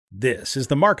This is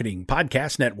the Marketing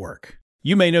Podcast Network.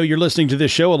 You may know you're listening to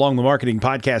this show along the Marketing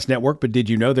Podcast Network, but did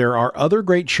you know there are other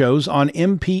great shows on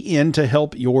MPN to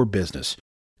help your business?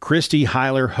 Christy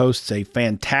Heiler hosts a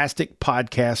fantastic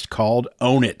podcast called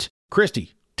Own It.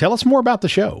 Christy, tell us more about the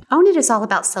show. Own It is all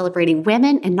about celebrating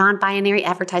women and non-binary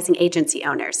advertising agency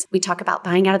owners. We talk about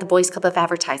buying out of the boys' club of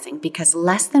advertising because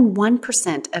less than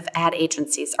 1% of ad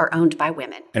agencies are owned by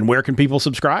women. And where can people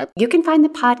subscribe? You can find the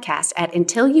podcast at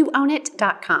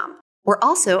untilyouownit.com. We're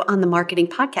also on the Marketing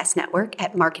Podcast Network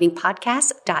at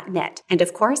marketingpodcast.net. And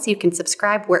of course, you can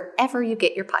subscribe wherever you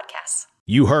get your podcasts.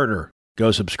 You heard her.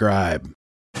 Go subscribe.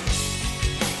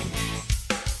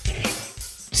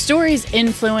 Stories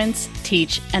influence,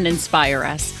 teach, and inspire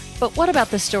us. But what about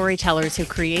the storytellers who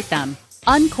create them?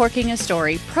 Uncorking a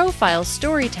Story profiles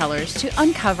storytellers to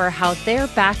uncover how their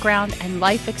background and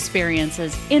life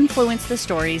experiences influence the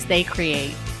stories they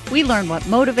create. We learn what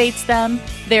motivates them,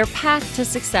 their path to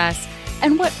success,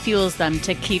 and what fuels them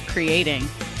to keep creating.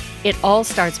 It all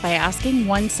starts by asking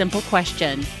one simple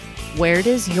question: where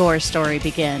does your story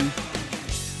begin?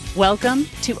 Welcome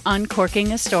to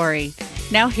Uncorking a Story.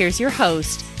 Now here's your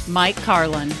host, Mike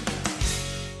Carlin.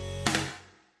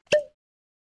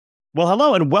 Well,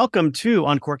 hello and welcome to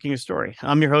Uncorking a Story.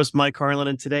 I'm your host, Mike Carlin,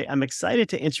 and today I'm excited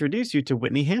to introduce you to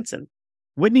Whitney Hanson.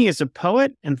 Whitney is a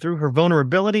poet, and through her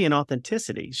vulnerability and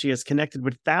authenticity, she has connected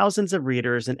with thousands of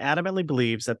readers and adamantly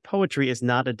believes that poetry is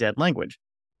not a dead language.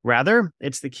 Rather,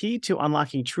 it's the key to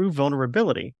unlocking true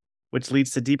vulnerability, which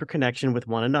leads to deeper connection with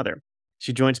one another.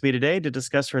 She joins me today to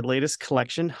discuss her latest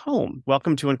collection, Home.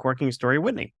 Welcome to Uncorking a Story,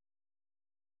 Whitney.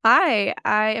 Hi,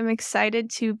 I am excited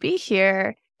to be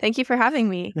here. Thank you for having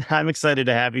me. I'm excited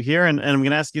to have you here, and I'm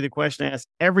going to ask you the question I ask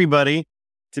everybody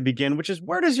to begin, which is,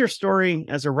 where does your story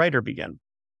as a writer begin?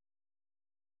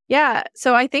 Yeah,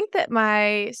 so I think that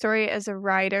my story as a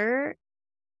writer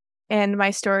and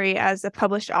my story as a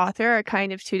published author are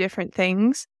kind of two different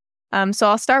things. So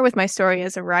I'll start with my story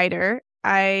as a writer.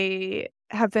 I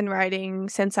have been writing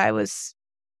since I was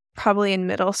probably in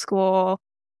middle school.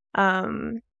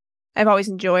 I've always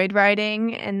enjoyed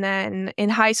writing. And then in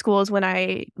high school is when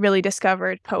I really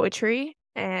discovered poetry.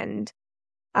 And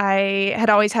I had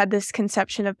always had this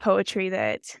conception of poetry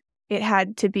that it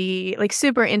had to be like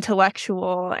super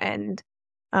intellectual. And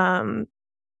a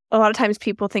lot of times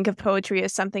people think of poetry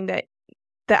as something that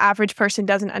the average person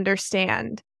doesn't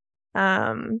understand.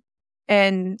 And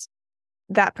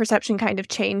that perception kind of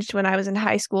changed when I was in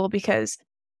high school because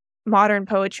modern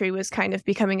poetry was kind of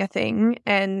becoming a thing.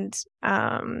 And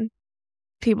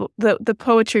the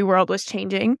poetry world was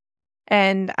changing.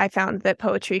 And I found that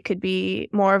poetry could be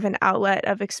more of an outlet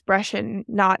of expression,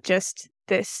 not just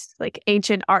this like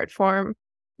ancient art form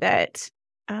that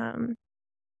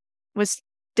was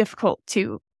difficult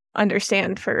to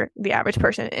understand for the average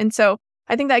person. And so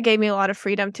I think that gave me a lot of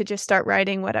freedom to just start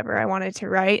writing whatever I wanted to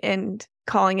write and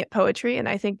calling it poetry. And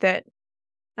I think that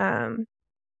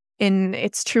in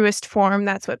its truest form,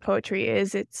 that's what poetry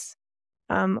is. It's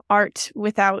art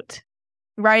without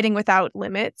writing without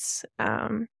limits.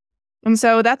 And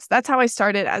so that's how I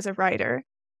started as a writer.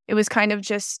 It was kind of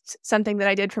just something that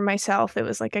I did for myself. It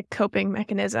was like a coping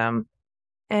mechanism.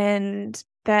 And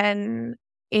then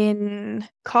in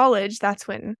college, that's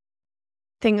when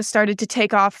things started to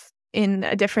take off in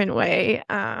a different way.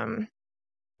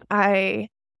 I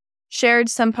shared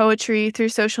some poetry through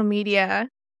social media,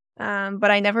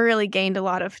 but I never really gained a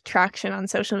lot of traction on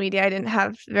social media. I didn't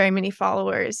have very many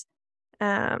followers.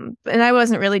 And I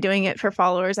wasn't really doing it for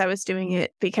followers. I was doing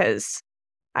it because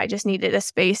I just needed a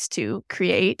space to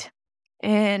create.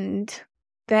 And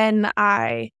then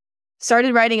I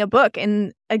started writing a book.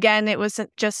 And again, it wasn't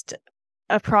just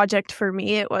a project for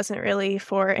me. It wasn't really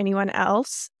for anyone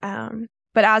else.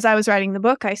 But as I was writing the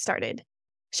book, I started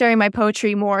sharing my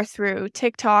poetry more through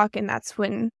TikTok. And that's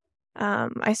when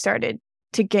I started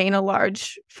to gain a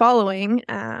large following.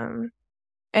 And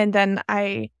then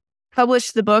I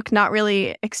published the book, not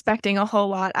really expecting a whole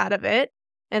lot out of it.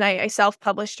 And I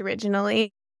self-published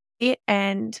originally.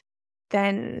 And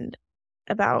then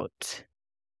about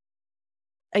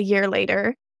a year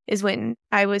later is when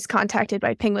I was contacted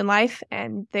by Penguin Life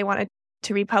and they wanted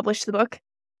to republish the book.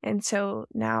 And so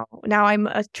now I'm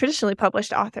a traditionally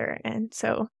published author. And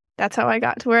so that's how I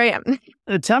got to where I am.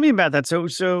 Tell me about that. So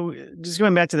just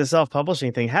going back to the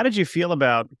self-publishing thing, how did you feel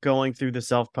about going through the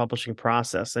self-publishing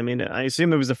process? I mean, I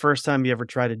assume it was the first time you ever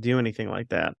tried to do anything like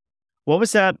that. What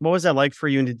was that like for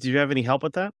you? And did you have any help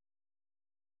with that?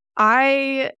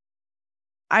 I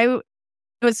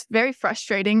it was very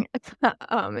frustrating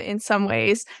in some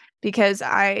ways because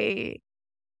I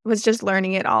was just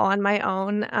learning it all on my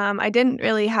own. I didn't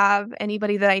really have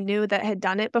anybody that I knew that had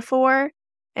done it before.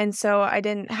 And so I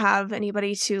didn't have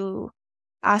anybody to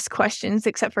ask questions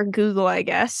except for Google, I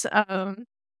guess.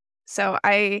 So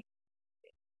I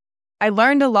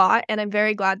learned a lot, and I'm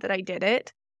very glad that I did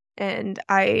it. And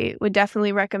I would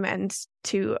definitely recommend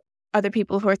to other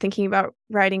people who are thinking about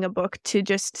writing a book to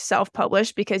just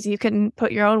self-publish, because you can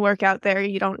put your own work out there.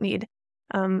 You don't need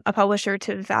a publisher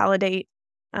to validate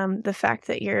the fact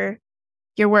that your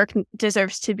work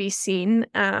deserves to be seen.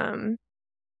 But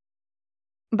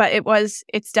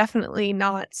it's definitely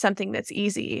not something that's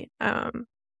easy.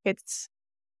 It's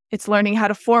learning how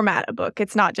to format a book.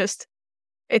 It's not just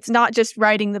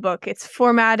writing the book. It's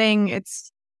formatting.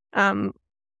 It's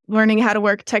learning how to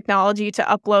work technology to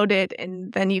upload it,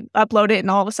 and then you upload it,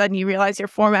 and all of a sudden you realize your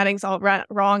formatting's all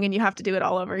wrong, and you have to do it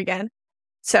all over again.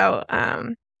 So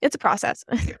it's a process.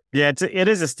 Yeah, it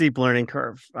is a steep learning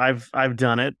curve. I've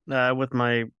done it with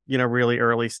my really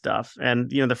early stuff, and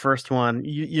the first one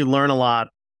you learn a lot,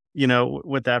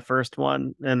 with that first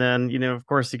one, and then of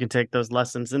course you can take those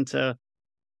lessons into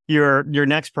your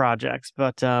next projects,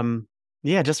 but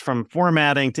yeah, just from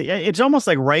formatting to, it's almost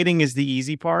like writing is the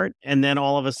easy part. And then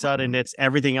all of a sudden it's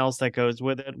everything else that goes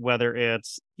with it, whether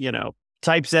it's,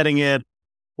 typesetting it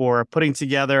or putting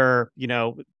together,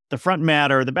 the front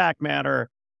matter, the back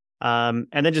matter, and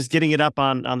then just getting it up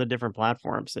on the different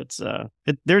platforms. It's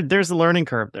there's a learning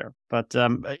curve there. But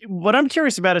what I'm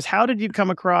curious about is, how did you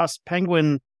come across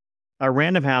Penguin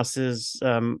Random House's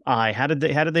eye? How did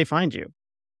they find you?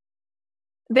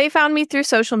 They found me through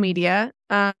social media.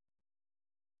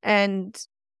 And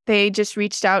they just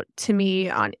reached out to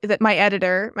me my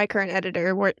current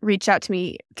editor, reached out to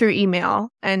me through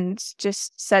email and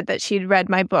just said that she'd read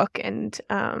my book and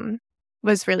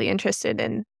was really interested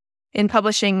in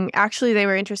publishing. Actually, they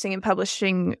were interested in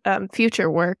publishing future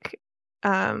work.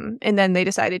 And then they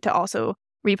decided to also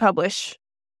republish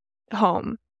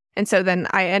Home. And so then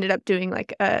I ended up doing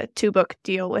like a 2-book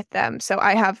deal with them. So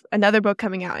I have another book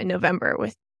coming out in November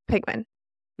with Penguin.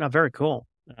 Oh, very cool.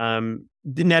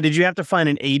 Now, did you have to find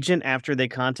an agent after they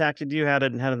contacted you? How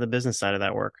did the business side of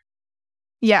that work?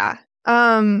 Yeah.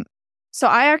 So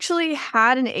I actually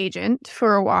had an agent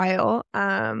for a while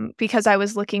because I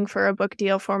was looking for a book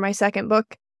deal for my second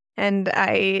book, and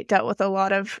I dealt with a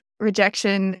lot of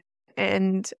rejection,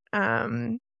 and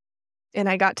I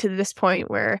got to this point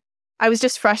where I was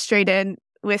just frustrated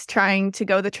with trying to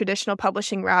go the traditional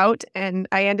publishing route, and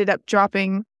I ended up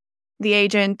dropping the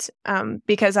agent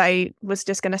because I was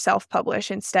just going to self-publish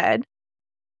instead.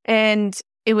 And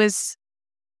it was,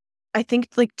 I think,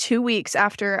 like 2 weeks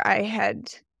after I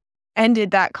had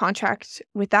ended that contract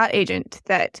with that agent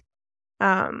that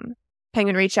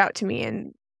Penguin reached out to me.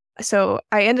 And so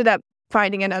I ended up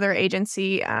finding another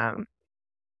agency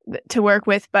to work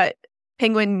with, but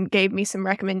Penguin gave me some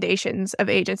recommendations of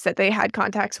agents that they had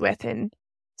contacts with. And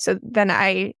so then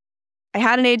I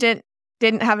had an agent,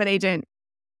 didn't have an agent,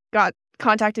 got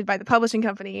contacted by the publishing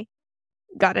company,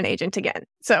 got an agent again.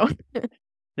 So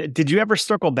did you ever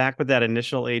circle back with that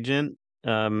initial agent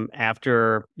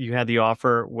after you had the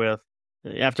offer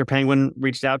after Penguin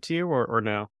reached out to you, or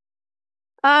no?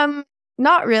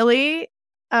 Not really.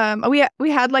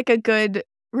 We had like a good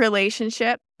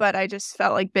relationship, but I just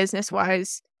felt like business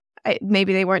wise,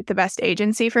 maybe they weren't the best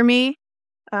agency for me.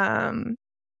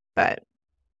 But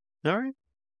all right,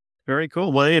 very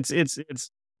cool. Well, it's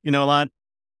a lot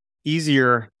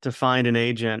easier to find an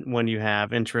agent when you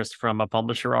have interest from a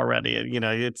publisher already.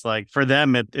 It's like, for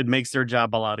them, it makes their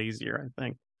job a lot easier, I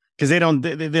think, because they don't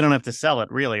have to sell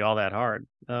it really all that hard.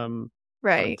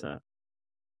 Right. But,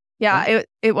 yeah,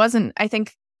 it wasn't. I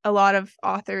think a lot of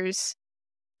authors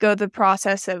go the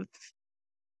process of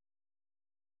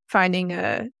finding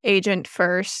a agent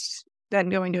first, then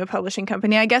going to a publishing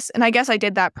company, I guess. And I guess I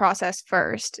did that process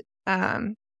first.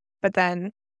 But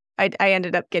then I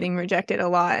ended up getting rejected a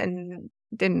lot and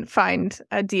didn't find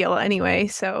a deal anyway.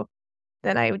 So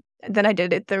then I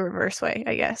did it the reverse way,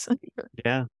 I guess.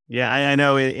 Yeah. I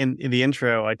know in the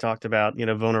intro I talked about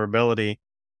vulnerability.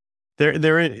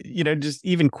 There just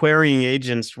even querying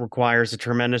agents requires a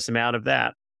tremendous amount of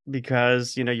that,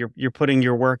 because you're putting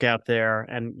your work out there,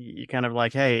 and you kind of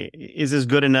like, hey, is this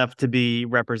good enough to be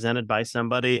represented by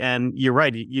somebody? And you're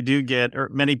right, you do get, or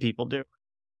many people do.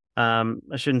 I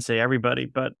shouldn't say everybody,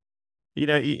 but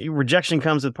rejection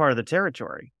comes with part of the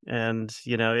territory, and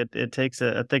it takes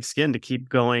a thick skin to keep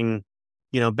going,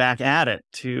 back at it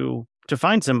to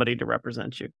find somebody to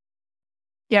represent you.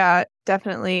 Yeah,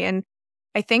 definitely. And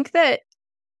I think that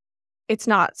it's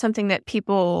not something that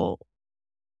people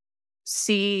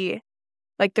see,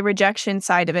 like the rejection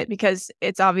side of it, because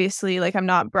it's obviously like, I'm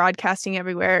not broadcasting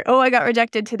everywhere, oh, I got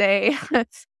rejected today.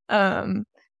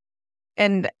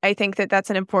 And I think that that's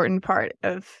an important part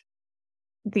of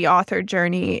the author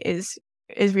journey is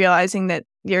realizing that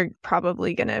you're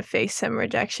probably going to face some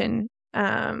rejection.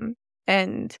 And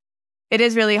it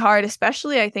is really hard,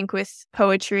 especially I think with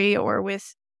poetry or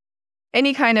with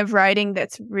any kind of writing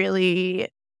that's really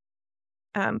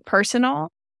personal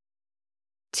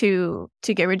to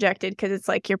get rejected, because it's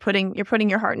like you're putting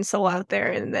your heart and soul out there,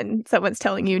 and then someone's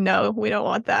telling you, no, we don't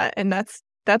want that, and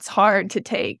that's hard to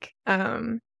take.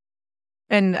 And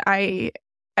I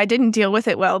didn't deal with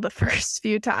it well the first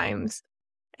few times,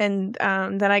 and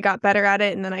then I got better at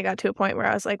it, and then I got to a point where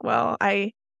I was like, well,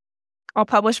 I'll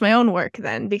publish my own work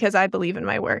then, because I believe in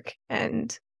my work.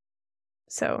 And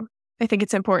so I think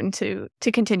it's important to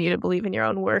continue to believe in your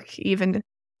own work, even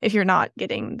if you're not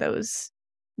getting those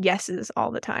yeses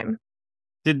all the time.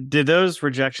 Did those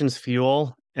rejections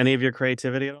fuel any of your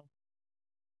creativity at all?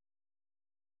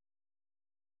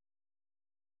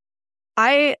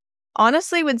 I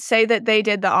honestly would say that they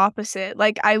did the opposite.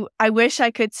 Like I wish I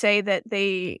could say that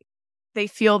they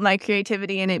fueled my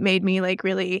creativity and it made me like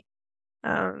really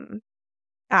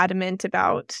adamant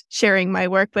about sharing my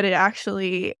work, but it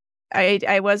actually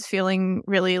I was feeling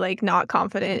really like not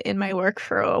confident in my work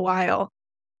for a while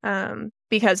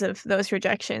because of those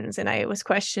rejections, and I was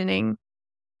questioning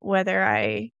whether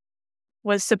I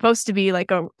was supposed to be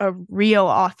like a real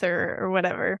author or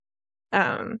whatever.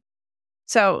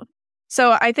 So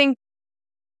I think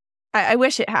I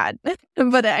wish it had,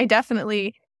 but I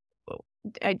definitely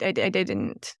I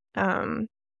didn't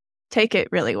take it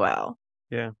really well.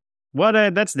 Yeah.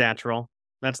 That's natural.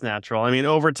 That's natural. I mean,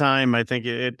 over time, I think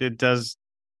it does,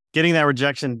 getting that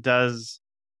rejection does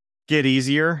get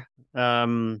easier.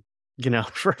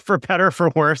 For better or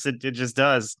for worse, it just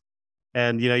does.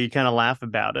 And, you kind of laugh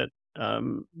about it.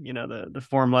 The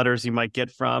form letters you might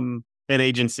get from an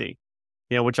agency,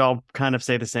 which all kind of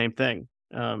say the same thing.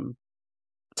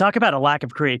 Talk about a lack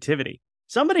of creativity.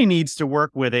 Somebody needs to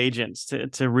work with agents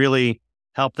to really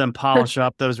help them polish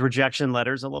up those rejection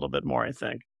letters a little bit more, I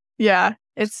think. Yeah,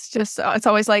 it's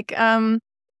always like,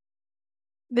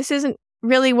 this isn't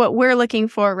really what we're looking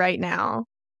for right now.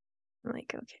 I'm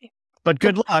like, okay. But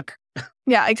good luck.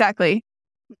 Yeah, exactly.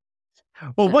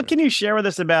 Well, what can you share with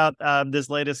us about this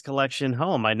latest collection,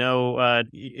 Home? I know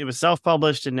it was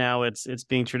self-published and now it's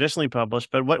being traditionally published,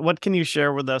 but what can you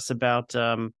share with us about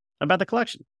the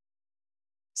collection?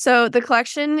 So the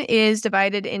collection is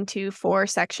divided into 4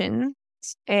 sections,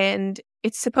 and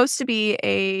it's supposed to be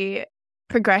a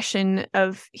progression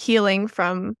of healing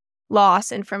from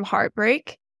loss and from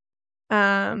heartbreak.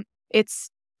 I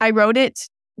wrote it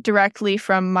directly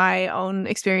from my own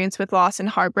experience with loss and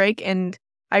heartbreak, and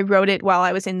I wrote it while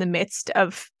I was in the midst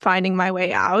of finding my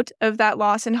way out of that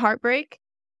loss and heartbreak.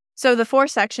 So the 4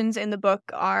 sections in the book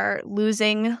are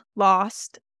losing,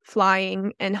 lost,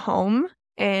 flying, and home.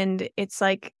 And it's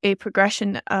like a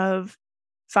progression of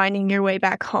finding your way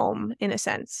back home, in a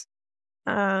sense.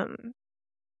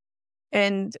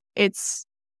 And it's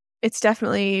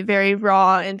definitely very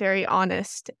raw and very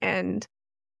honest and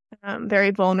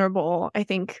very vulnerable. I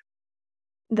think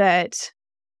that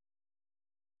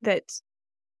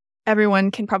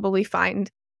everyone can probably find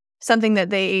something that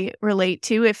they relate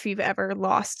to if you've ever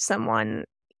lost someone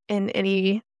in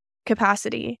any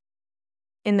capacity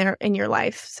in your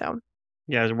life. So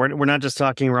yeah, we're not just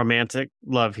talking romantic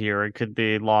love here. It could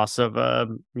be loss of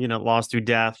loss through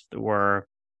death or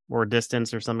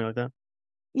distance or something like that.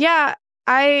 Yeah,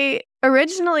 I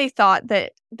originally thought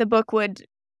that the book would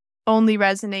only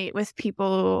resonate with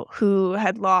people who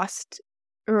had lost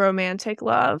a romantic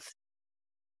love.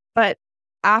 But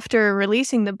after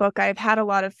releasing the book, I've had a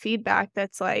lot of feedback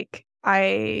that's like,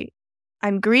 I'm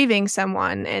grieving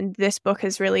someone, and this book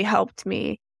has really helped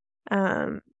me.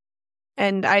 And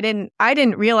I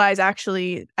didn't realize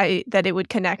actually that it would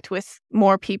connect with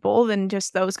more people than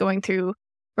just those going through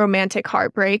romantic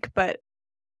heartbreak. But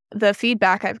the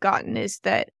feedback I've gotten is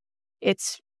that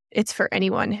it's for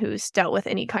anyone who's dealt with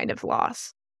any kind of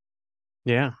loss.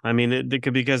 Yeah, I mean, it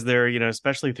could be because they're,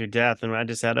 especially through death. And I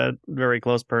just had a very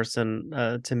close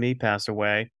person to me pass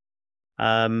away.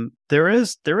 There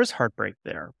is heartbreak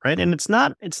there, right? And it's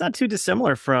not too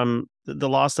dissimilar from the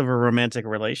loss of a romantic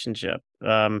relationship.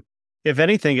 If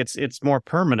anything, it's more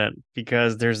permanent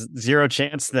because there's zero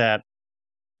chance that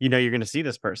you're going to see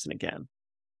this person again.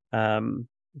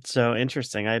 So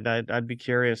interesting. I'd be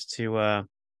curious to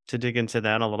dig into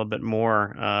that a little bit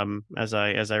more as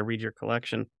I read your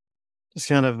collection. Just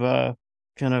kind of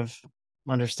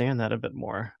understand that a bit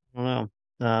more. I don't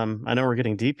know. I know we're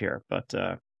getting deep here, but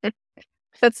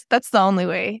that's the only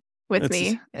way with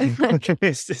me.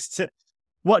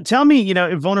 Tell me,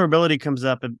 vulnerability comes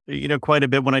up, quite a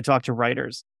bit when I talk to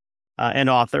writers. and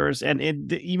authors, and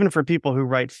even for people who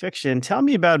write fiction. Tell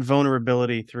me about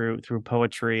vulnerability through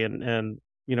poetry, and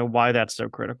why that's so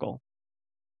critical.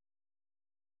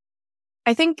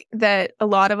 I think that a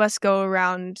lot of us go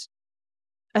around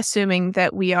assuming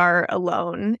that we are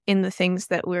alone in the things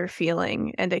that we're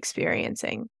feeling and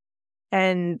experiencing.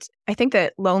 And I think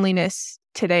that loneliness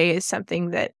today is something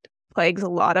that plagues a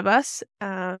lot of us.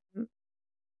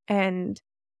 And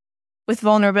with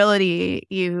vulnerability,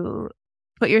 you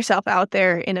put yourself out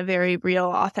there in a very real,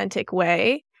 authentic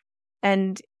way.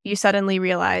 And you suddenly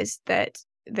realize that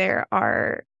there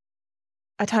are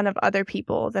a ton of other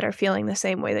people that are feeling the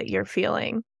same way that you're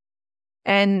feeling.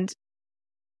 And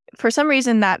for some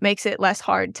reason, that makes it less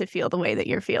hard to feel the way that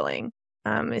you're feeling,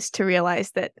 is to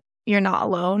realize that you're not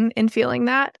alone in feeling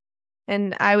that.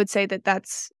 And I would say that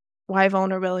that's why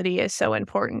vulnerability is so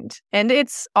important. And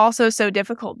it's also so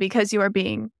difficult because you are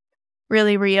being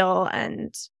really real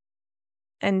and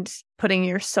putting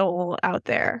your soul out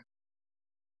there.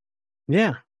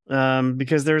 Yeah.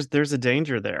 Because there's a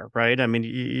danger there, right? I mean,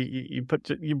 you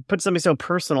put something so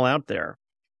personal out there.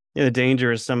 The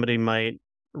danger is somebody might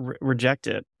reject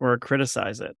it or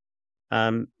criticize it,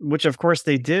 which of course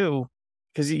they do,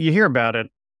 because you hear about it,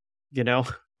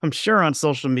 I'm sure on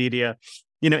social media,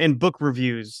 in book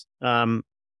reviews.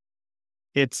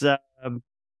 It's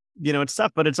it's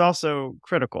tough, but it's also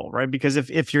critical, right? Because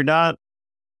if you're not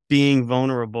being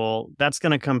vulnerable, that's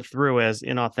going to come through as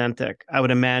inauthentic, I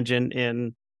would imagine,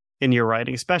 in your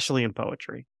writing, especially in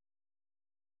poetry.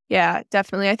 Yeah,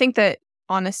 definitely. I think that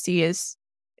honesty is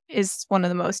one of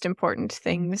the most important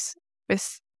things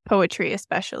with poetry,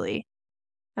 especially.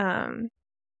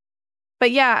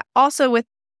 But yeah, also with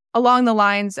along the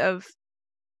lines of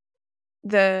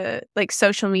the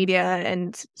social media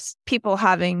and people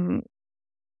having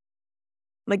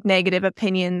negative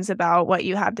opinions about what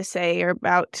you have to say or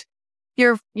about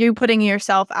you putting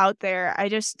yourself out there. I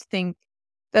just think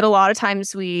that a lot of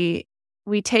times we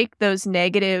take those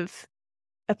negative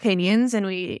opinions and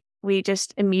we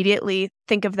just immediately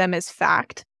think of them as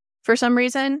fact for some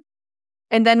reason.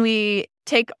 And then we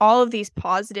take all of these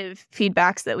positive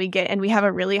feedbacks that we get and we have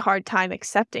a really hard time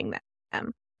accepting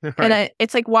them. Right. And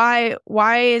it's like, why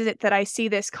is it that I see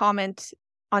this comment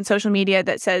on social media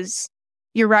that says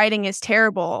your writing is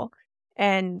terrible?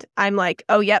 And I'm like,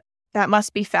 oh, yep, that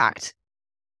must be fact.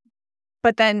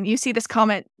 But then you see this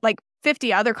comment,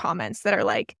 50 other comments that are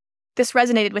like, this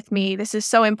resonated with me. This is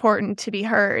so important to be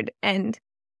heard. And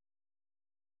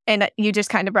you just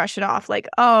kind of brush it off like,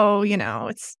 oh,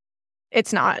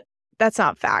 it's not, that's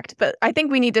not fact. But I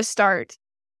think we need to start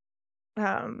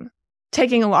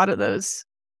taking a lot of those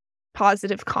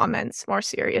positive comments more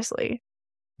seriously.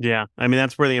 Yeah. I mean,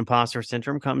 that's where the imposter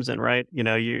syndrome comes in, right?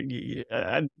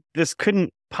 This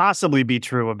couldn't possibly be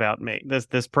true about me.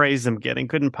 This praise I'm getting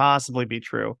couldn't possibly be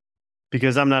true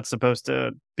because I'm not supposed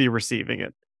to be receiving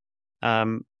it.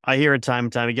 I hear it time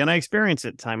and time again. I experience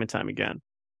it time and time again,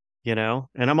 and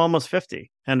I'm almost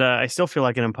 50 and I still feel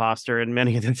like an imposter in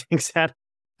many of the things that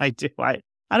I do. I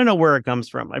don't know where it comes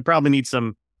from. I probably need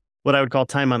some, what I would call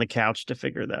time on the couch to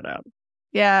figure that out.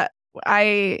 Yeah.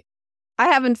 I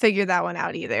haven't figured that one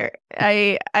out either.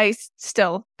 I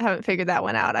still haven't figured that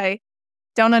one out. I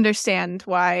don't understand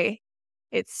why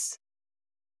it's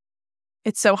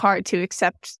so hard to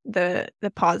accept the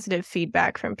positive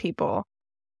feedback from people.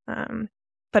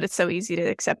 But it's so easy to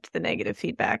accept the negative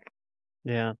feedback.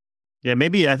 Yeah. Yeah,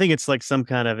 maybe I think it's like some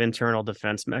kind of internal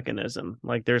defense mechanism.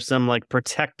 Like there's some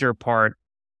protector part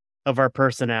of our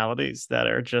personalities that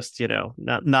are just,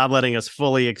 not letting us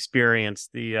fully experience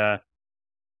the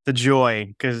joy,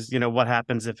 because what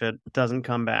happens if it doesn't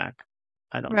come back?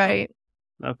 I don't know.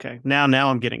 Okay. Now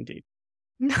I'm getting deep.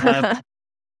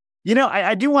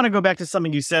 I do want to go back to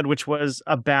something you said, which was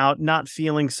about not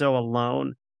feeling so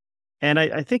alone. And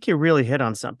I think you really hit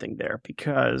on something there,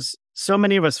 because so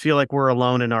many of us feel like we're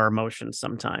alone in our emotions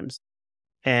sometimes.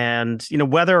 And,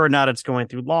 whether or not it's going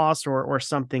through loss or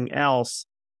something else,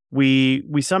 we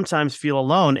sometimes feel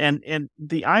alone. And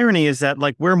the irony is that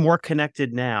we're more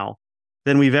connected now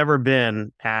than we've ever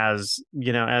been as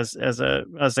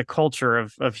a culture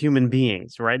of human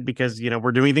beings, right? Because,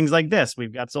 we're doing things like this.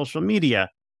 We've got social media.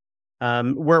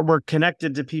 We're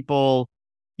connected to people,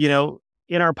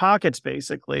 in our pockets,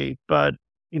 basically. But,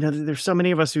 there's so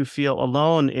many of us who feel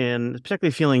alone in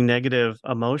particularly feeling negative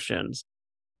emotions.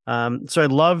 So I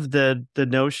love the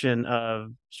notion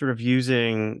of sort of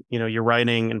using, your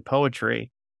writing and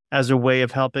poetry as a way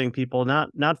of helping people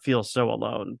not feel so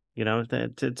alone,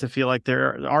 to feel like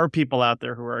there are people out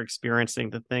there who are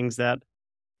experiencing the things that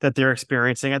they're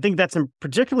experiencing. I think that's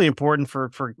particularly important for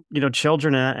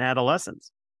children and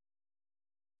adolescents.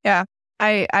 Yeah,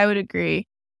 I would agree.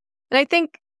 And I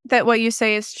think that what you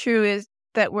say is true, is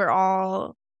that we're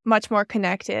all much more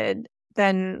connected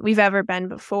than we've ever been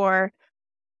before.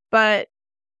 But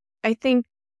I think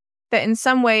that in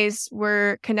some ways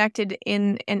we're connected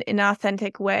in an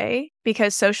inauthentic way,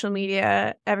 because social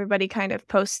media, everybody kind of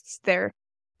posts their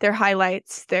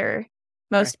highlights, their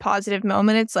most positive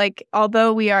moment. It's like,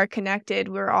 although we are connected,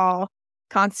 we're all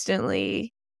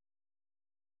constantly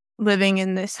living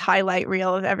in this highlight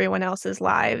reel of everyone else's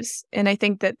lives. And I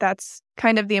think that that's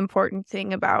kind of the important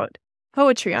thing about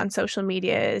poetry on social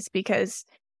media, is because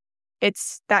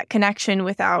it's that connection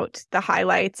without the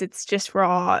highlights. It's just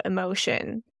raw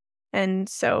emotion. And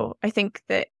so I think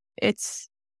that it's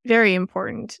very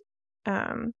important.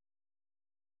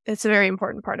 It's a very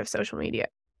important part of social media.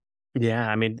 Yeah,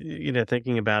 I mean,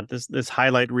 thinking about this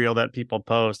highlight reel that people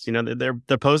post,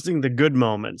 they're posting the good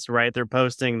moments, right? They're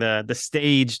posting the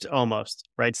staged, almost,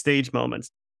 right? Stage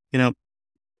moments.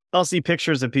 I'll see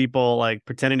pictures of people like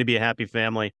pretending to be a happy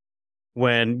family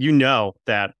when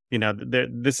that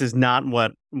this is not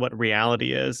what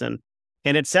reality is, and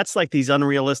it sets like these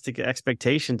unrealistic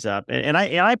expectations up, and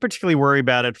I particularly worry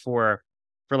about it for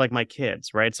like my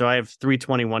kids, right? So I have 3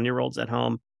 21-year-olds at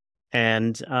home,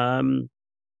 and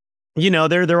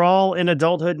they're all in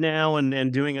adulthood now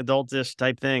and doing adultish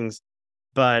type things,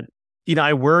 but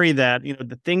I worry that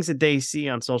the things that they see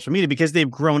on social media, because they've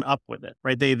grown up with it,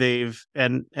 right? They've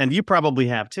and you probably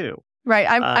have too. Right.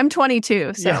 I'm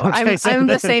 22, so yeah, okay, I'm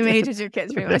the same age as your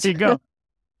kids, pretty much. There you go.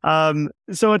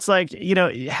 So it's like,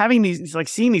 having these, like,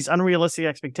 seeing these unrealistic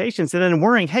expectations and then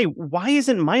worrying, hey, why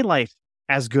isn't my life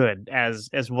as good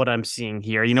as what I'm seeing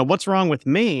here? What's wrong with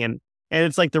me? And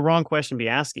it's like the wrong question to be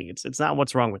asking. It's not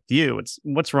what's wrong with you. It's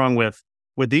what's wrong with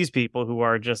these people who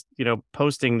are just,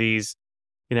 posting these,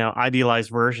 idealized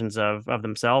versions of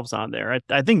themselves on there.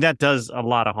 I think that does a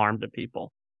lot of harm to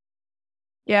people.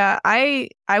 Yeah, I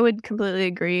would completely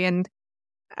agree. And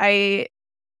I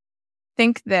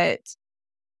think that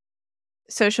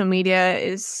social media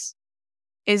is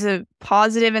a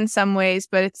positive in some ways,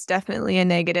 but it's definitely a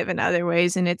negative in other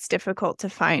ways. And it's difficult to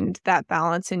find that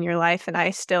balance in your life. And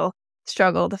I still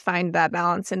struggle to find that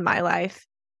balance in my life,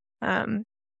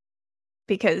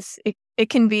 because it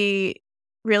can be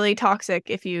really toxic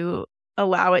if you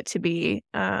allow it to be.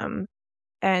 And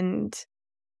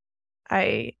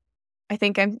I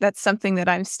think that's something that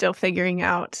I'm still figuring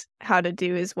out how to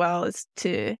do as well, is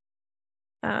to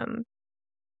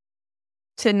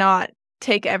not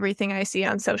take everything I see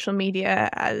on social media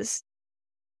as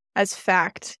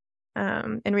fact,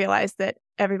 and realize that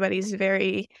everybody's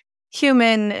very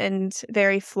human and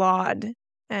very flawed.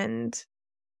 And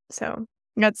so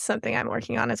that's something I'm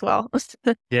working on as well.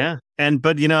 Yeah.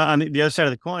 But, on the other side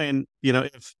of the coin,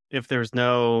 if there's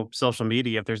no social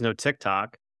media, if there's no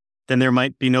TikTok, then there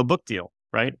might be no book deal,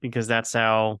 right? Because that's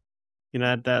how,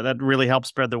 that really helps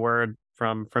spread the word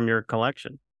from your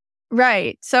collection.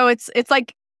 Right. So it's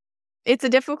like, it's a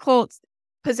difficult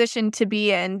position to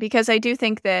be in, because I do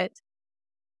think that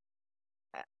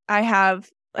I have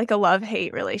like a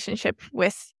love-hate relationship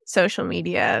with social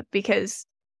media, because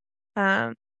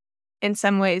in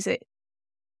some ways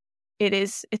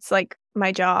it's like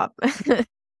my job.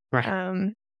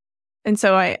 Right. And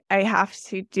so I have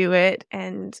to do it,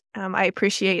 and I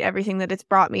appreciate everything that it's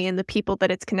brought me and the people that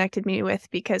it's connected me with,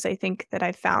 because I think that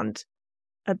I've found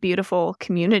a beautiful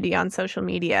community on social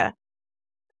media.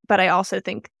 But I also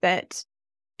think that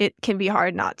it can be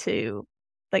hard not to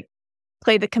like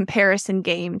play the comparison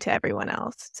game to everyone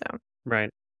else. So Right.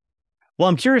 Well,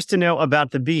 I'm curious to know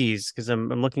about the bees, because I'm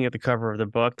looking at the cover of the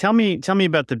book. Tell me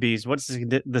about the bees. What's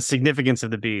the significance of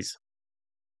the bees?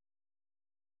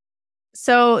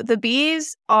 So the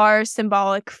bees are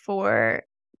symbolic for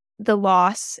the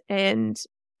loss and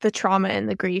the trauma and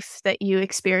the grief that you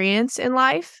experience in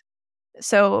life.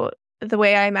 So the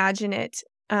way I imagine it,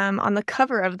 on the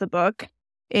cover of the book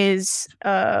is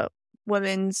a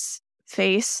woman's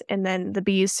face and then the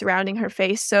bees surrounding her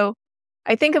face. So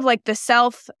I think of like the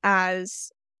self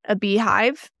as a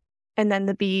beehive, and then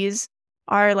the bees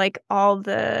are like all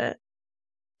the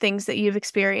things that you've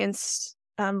experienced,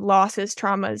 losses,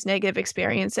 traumas, negative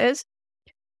experiences.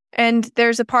 And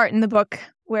there's a part in the book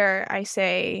where I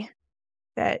say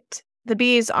that the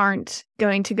bees aren't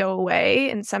going to go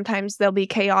away, and sometimes they'll be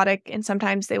chaotic and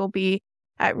sometimes they will be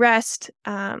at rest.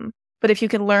 But if you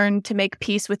can learn to make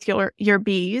peace with your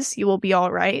bees, you will be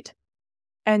all right.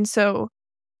 And so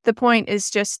the point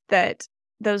is just that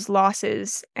those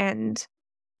losses and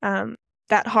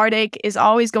that heartache is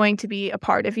always going to be a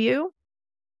part of you,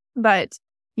 but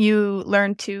you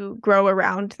learn to grow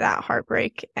around that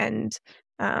heartbreak and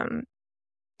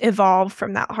evolve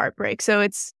from that heartbreak. So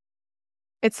it's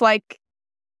it's like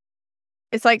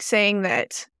saying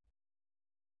that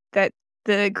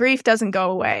the grief doesn't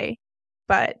go away,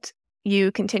 but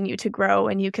you continue to grow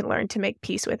and you can learn to make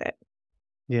peace with it.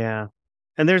 Yeah.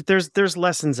 And there's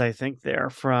lessons, I think,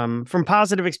 there from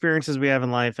positive experiences we have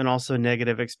in life and also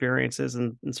negative experiences.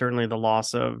 And certainly the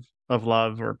loss of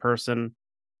love or a person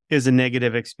is a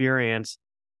negative experience.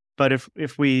 But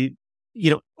if we,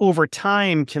 over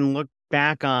time can look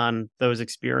back on those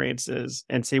experiences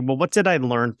and say, well, what did I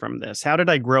learn from this? How did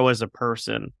I grow as a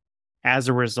person as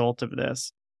a result of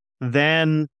this?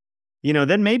 Then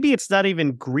maybe it's not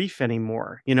even grief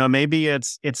anymore. Maybe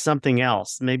it's something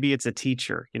else. Maybe it's a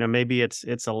teacher. Maybe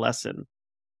it's a lesson.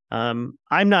 I'm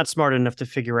not smart enough to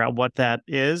figure out what that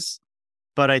is,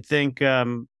 but I think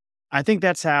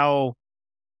that's how.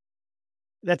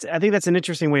 I think that's an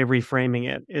interesting way of reframing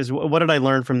it. Is what did I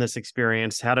learn from this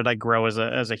experience? How did I grow as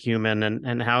a human?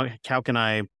 And how can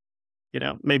I,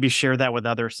 maybe share that with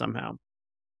others somehow?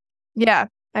 Yeah,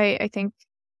 I think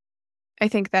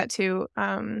that too.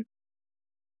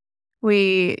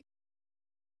 We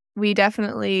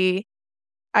definitely,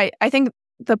 I think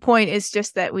the point is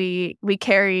just that we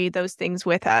carry those things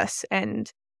with us, and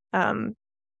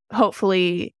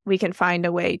hopefully we can find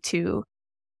a way to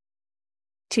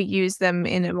use them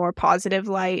in a more positive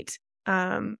light.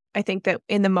 I think that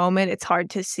in the moment it's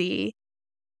hard to see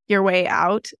your way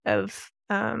out of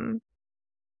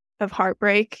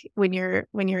heartbreak when you're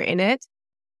in it,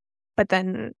 but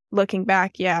then looking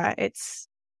back, yeah, it's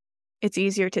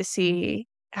easier to see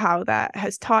how that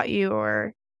has taught you,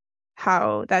 or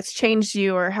how that's changed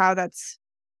you, or how that's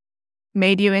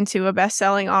made you into a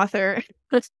best-selling author.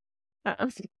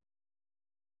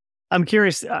 I'm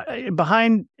curious.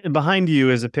 Behind you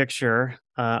is a picture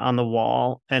on the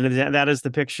wall, and that is the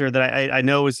picture that I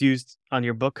know was used on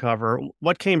your book cover.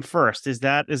 What came first? Is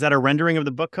that a rendering of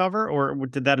the book cover, or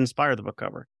did that inspire the book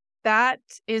cover? That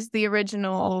is the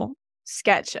original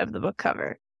sketch of the book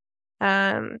cover.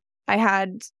 I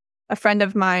had a friend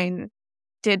of mine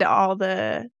did all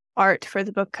the art for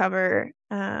the book cover,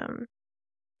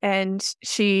 and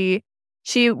she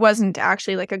wasn't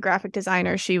actually like a graphic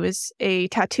designer. She was a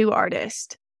tattoo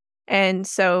artist. And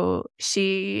so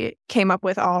she came up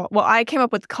with I came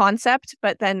up with the concept,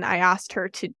 but then I asked her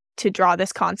to draw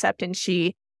this concept, and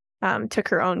she took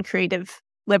her own creative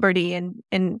liberty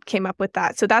and came up with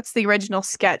that. So that's the original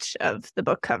sketch of the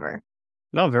book cover.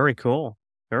 Oh, very cool.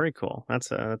 Very cool.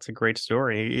 That's a great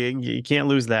story. You can't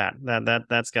lose that.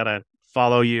 That's got to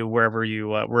follow you wherever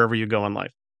you go in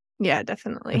life. Yeah,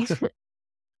 definitely.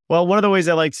 Well, one of the ways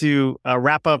I like to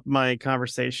wrap up my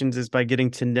conversations is by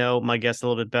getting to know my guests a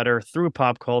little bit better through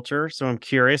pop culture. So I'm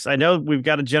curious. I know we've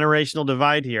got a generational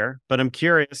divide here, but I'm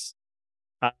curious.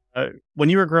 When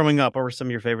you were growing up, what were some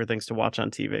of your favorite things to watch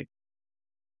on TV?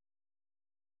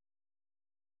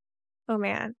 Oh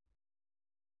man.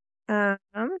 I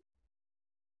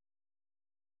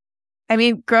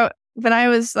mean, when I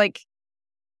was like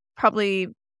probably,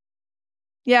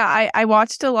 yeah, I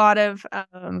watched a lot of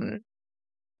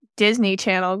Disney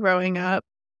Channel growing up.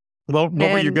 Well,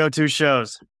 what were your go-to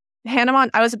shows? I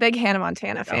was a big Hannah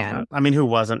Montana fan. I mean, who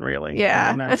wasn't really? Yeah.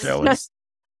 I mean, that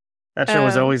show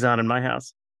was always on in my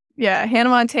house. Yeah, Hannah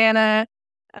Montana.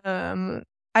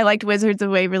 I liked Wizards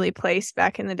of Waverly Place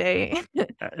back in the day.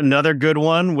 Another good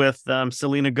one with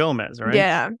Selena Gomez, right?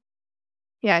 Yeah.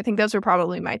 Yeah, I think those were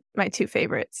probably my two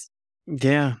favorites.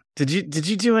 Yeah. Did you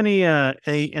do any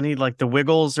like the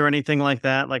Wiggles or anything like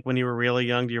that? Like when you were really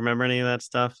young, do you remember any of that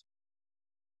stuff?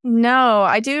 No,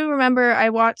 I do remember I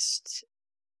watched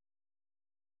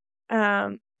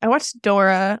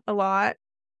Dora a lot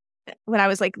when I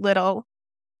was like little.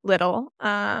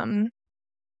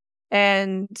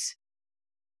 And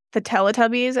the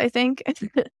Teletubbies, I think.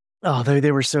 Oh,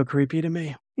 they were so creepy to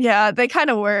me. Yeah, they kind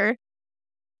of were.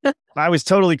 I was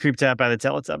totally creeped out by the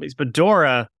Teletubbies, but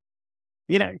Dora,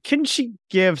 couldn't she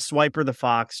give Swiper the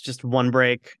Fox just one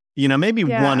break? Maybe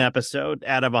one episode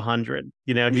out of 100.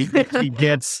 He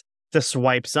gets to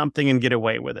swipe something and get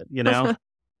away with it.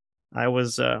 I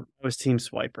was Team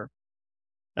Swiper.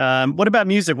 What about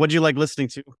music? What did you like listening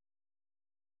to?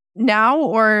 Now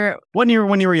or when you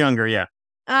were younger? Yeah.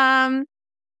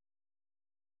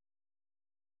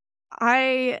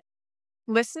 I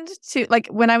listened to, like,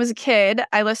 when I was a kid,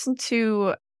 I listened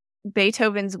to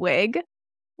Beethoven's Wig,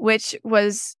 which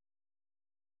was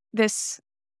this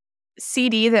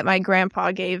CD that my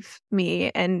grandpa gave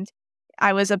me, and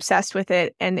I was obsessed with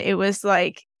it. And it was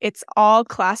like, it's all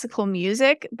classical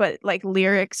music, but like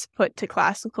lyrics put to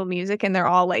classical music, and they're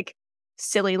all like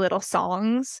silly little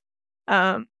songs.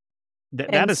 That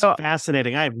is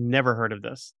fascinating. I have never heard of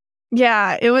this.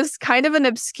 Yeah, it was kind of an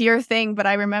obscure thing, but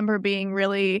I remember being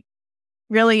really,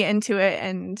 really into it.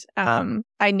 And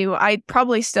I knew I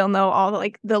probably still know all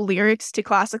the lyrics to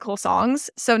classical songs.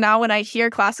 So now when I hear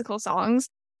classical songs,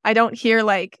 I don't hear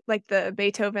like the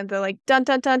Beethoven, the like dun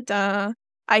dun dun dun.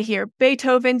 I hear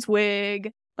Beethoven's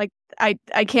wig. Like I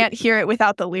can't hear it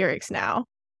without the lyrics now.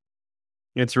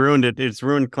 It's ruined it. It's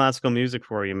ruined classical music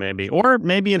for you, maybe, or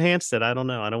maybe enhanced it. I don't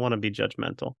know. I don't want to be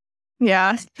judgmental.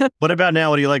 Yeah. What about now?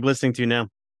 What do you like listening to now?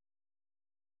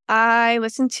 I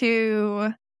listen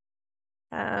to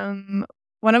one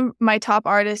of my top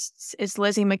artists is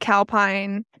Lizzie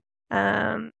McAlpine,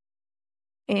 and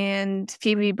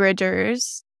Phoebe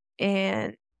Bridgers,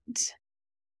 and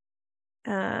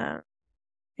I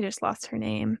just lost her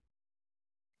name.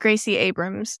 Gracie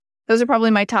Abrams. Those are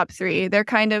probably my top three. They're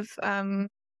kind of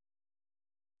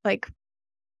like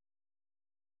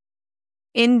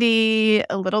indie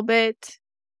a little bit.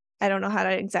 I don't know how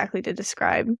to exactly to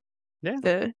describe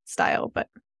the style, but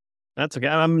that's okay.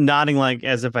 I'm nodding like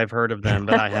as if I've heard of them,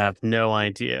 but I have no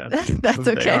idea. That's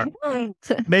okay.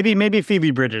 Maybe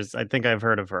Phoebe Bridgers. I think I've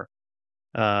heard of her.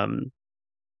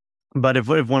 But if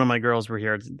one of my girls were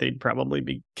here, they'd probably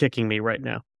be kicking me right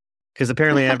now because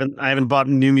apparently I haven't bought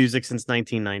new music since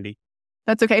 1990.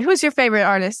 That's okay. Who's your favorite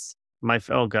artist?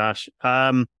 Oh gosh,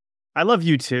 I love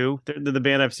U2. They're the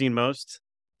band I've seen most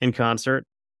in concert.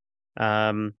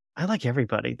 I like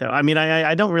everybody though. I mean,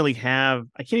 I don't really have.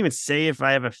 I can't even say if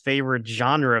I have a favorite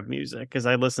genre of music because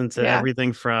I listen to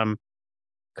everything from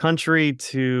country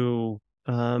to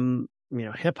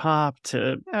hip hop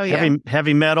to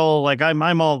heavy metal. Like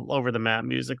I'm all over the map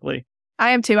musically.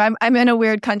 I am too. I'm in a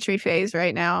weird country phase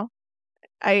right now.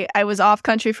 I was off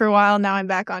country for a while. Now I'm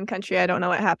back on country. I don't know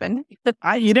what happened.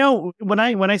 When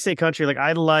I say country, like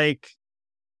I like.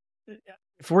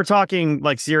 If we're talking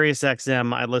like Sirius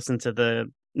XM, I listen to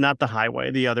not the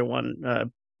highway, the other one,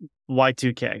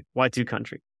 Y2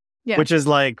 Country, which is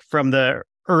like from the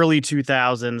early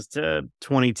 2000s to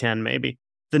 2010, maybe.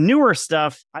 The newer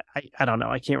stuff, I don't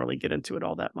know. I can't really get into it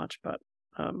all that much, but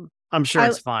I'm sure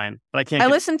it's fine. But I can't. I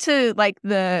listen to like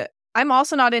I'm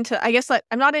also not into. I guess like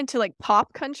I'm not into like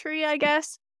pop country. I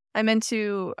guess I'm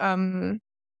into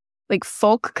like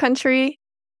folk country,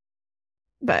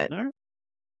 but.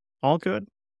 All good.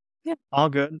 Yeah. All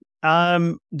good.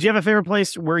 Do you have a favorite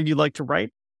place where you like to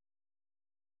write?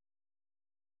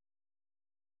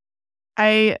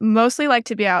 I mostly like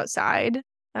to be outside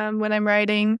when I'm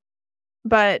writing,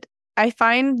 but I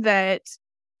find that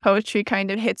poetry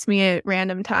kind of hits me at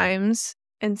random times.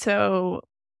 And so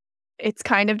it's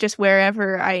kind of just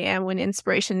wherever I am when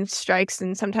inspiration strikes.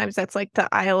 And sometimes that's like the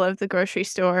aisle of the grocery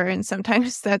store. And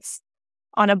sometimes that's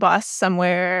on a bus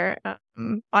somewhere,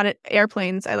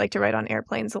 airplanes. I like to write on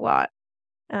airplanes a lot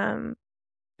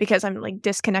because I'm like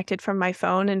disconnected from my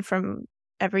phone and from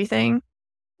everything.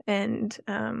 And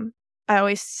I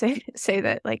always say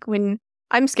that like when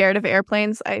I'm scared of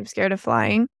airplanes, I'm scared of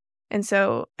flying. And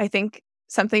so I think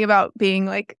something about being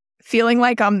like feeling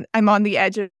like I'm on the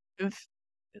edge of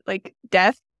like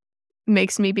death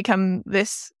makes me become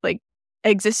this like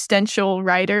existential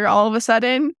writer all of a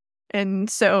sudden. And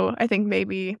so I think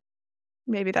maybe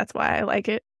that's why I like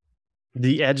it.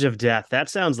 The Edge of Death. That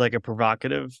sounds like a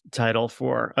provocative title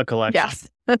for a collection. Yes.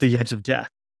 The Edge of Death.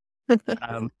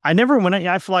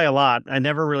 I fly a lot, I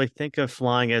never really think of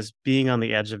flying as being on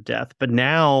the edge of death. But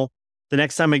now, the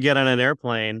next time I get on an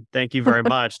airplane, thank you very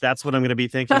much. That's what I'm going to be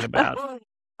thinking about.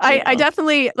 I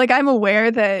definitely like. I'm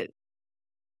aware that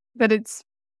it's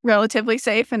relatively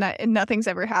safe and nothing's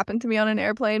ever happened to me on an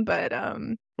airplane. But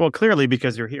well, clearly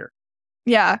because you're here.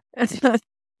 Yeah,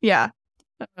 yeah.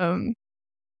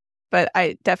 But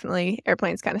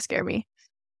airplanes kind of scare me.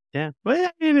 Yeah, well,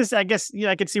 I mean, I guess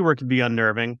I could see where it could be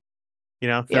unnerving.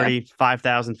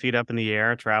 35,000 feet up in the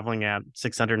air, traveling at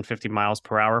 650 miles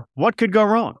per hour. What could go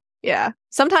wrong? Yeah.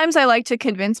 Sometimes I like to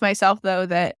convince myself, though,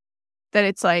 that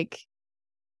it's like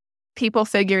people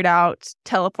figured out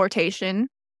teleportation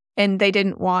and they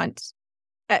didn't want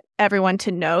everyone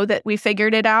to know that we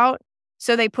figured it out.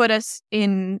 So they put us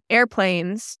in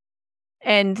airplanes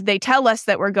and they tell us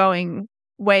that we're going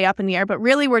way up in the air, but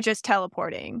really we're just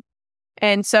teleporting.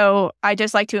 And so I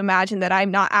just like to imagine that I'm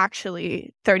not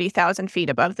actually 30,000 feet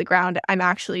above the ground. I'm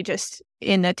actually just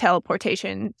in a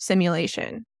teleportation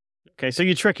simulation. Okay, so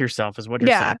you trick yourself is what you're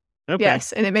saying. Okay.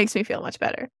 Yes, and it makes me feel much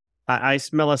better. I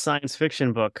smell a science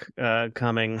fiction book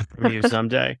coming from you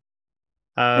someday.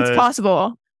 It's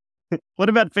possible. What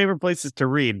about favorite places to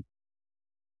read?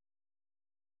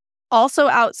 Also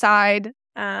outside.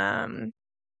 Yeah.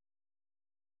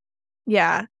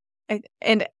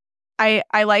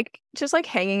 I like just like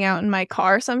hanging out in my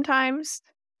car sometimes.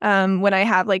 When I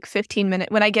have like 15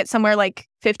 minutes, when I get somewhere like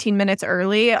 15 minutes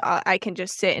early, I can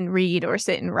just sit and read or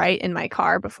sit and write in my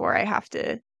car before I have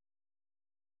to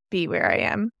be where I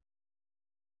am.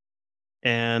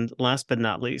 And last but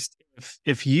not least,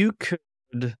 if you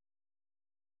could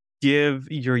give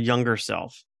your younger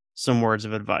self some words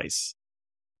of advice,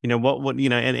 what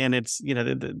and it's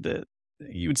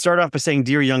you would start off by saying,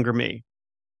 "Dear younger me."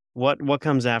 What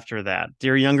comes after that?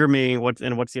 Dear younger me, what's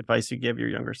the advice you give your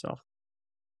younger self?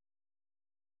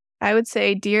 I would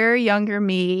say, dear younger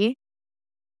me,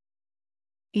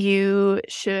 you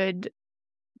should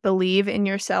believe in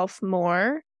yourself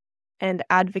more and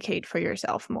advocate for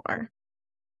yourself more.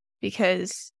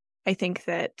 Because I think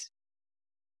that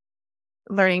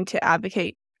learning to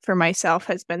advocate for myself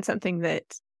has been something that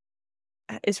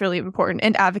is really important,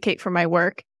 and advocate for my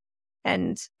work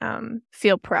and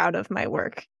feel proud of my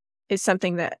work is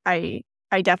something that I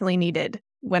definitely needed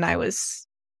when I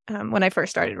first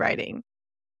started writing.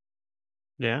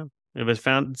 Yeah,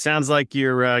 sounds like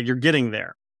you're getting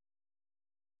there.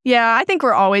 Yeah, I think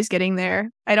we're always getting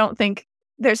there. I don't think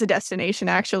there's a destination,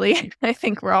 actually. I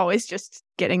think we're always just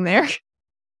getting there.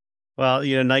 Well,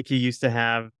 Nike used to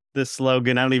have this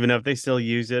slogan. I don't even know if they still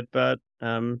use it, but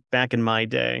back in my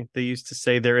day, they used to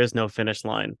say there is no finish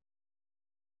line.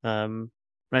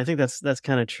 And I think that's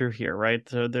kind of true here, right?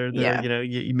 So Yeah.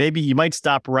 maybe you might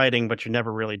stop writing, but you're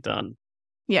never really done.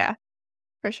 Yeah,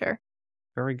 for sure.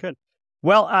 Very good.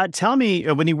 Well, tell me,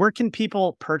 where can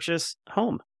people purchase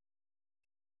Home?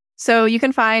 So you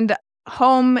can find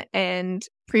Home and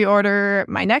pre-order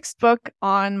my next book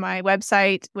on my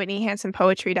website,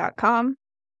 WhitneyHansonPoetry.com.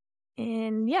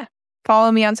 And yeah,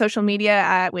 follow me on social media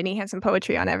at Whitney Hanson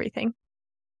Poetry on everything.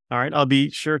 All right. I'll be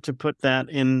sure to put that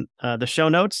in the show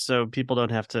notes so people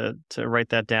don't have to write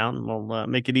that down. We'll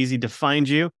make it easy to find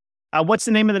you. What's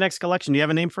the name of the next collection? Do you have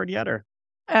a name for it yet? Or?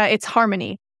 It's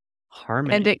Harmony.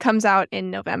 Harmony. And it comes out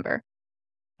in November.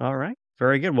 All right.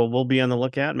 Very good. Well, we'll be on the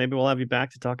lookout. Maybe we'll have you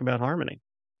back to talk about Harmony.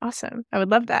 Awesome. I would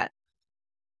love that.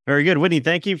 Very good. Whitney,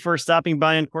 thank you for stopping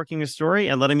by Uncorking a Story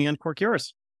and letting me uncork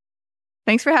yours.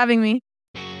 Thanks for having me.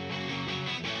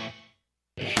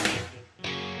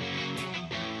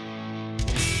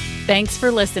 Thanks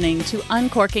for listening to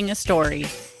Uncorking a Story.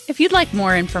 If you'd like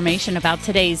more information about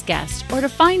today's guest or to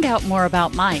find out more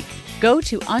about Mike, go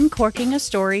to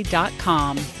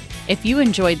uncorkingastory.com. If you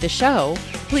enjoyed the show,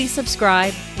 please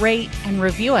subscribe, rate, and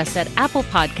review us at Apple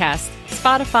Podcasts,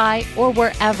 Spotify, or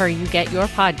wherever you get your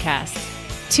podcasts.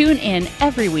 Tune in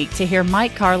every week to hear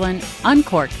Mike Carlin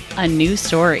uncork a new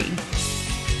story.